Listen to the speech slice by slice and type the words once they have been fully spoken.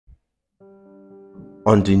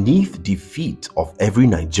Underneath the feet of every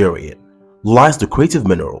Nigerian lies the creative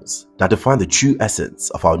minerals that define the true essence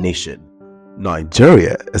of our nation.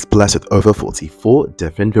 Nigeria is blessed with over 44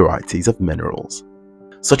 different varieties of minerals,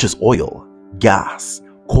 such as oil, gas,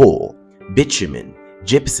 coal, bitumen,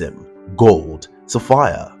 gypsum, gold,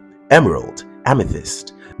 sapphire, emerald,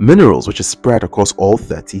 amethyst, minerals which are spread across all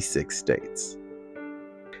 36 states.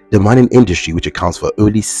 The mining industry, which accounts for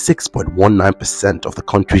only 6.19% of the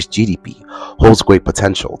country's GDP, holds great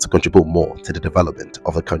potential to contribute more to the development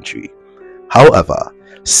of the country. However,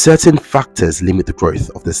 certain factors limit the growth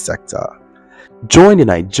of this sector. Join the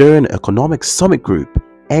Nigerian Economic Summit Group,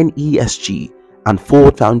 NESG, and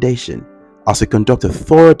Forward Foundation as we conduct a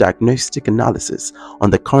thorough diagnostic analysis on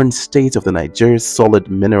the current state of the Nigeria's solid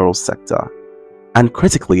mineral sector and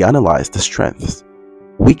critically analyze the strengths,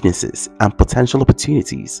 weaknesses, and potential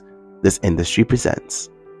opportunities this industry presents.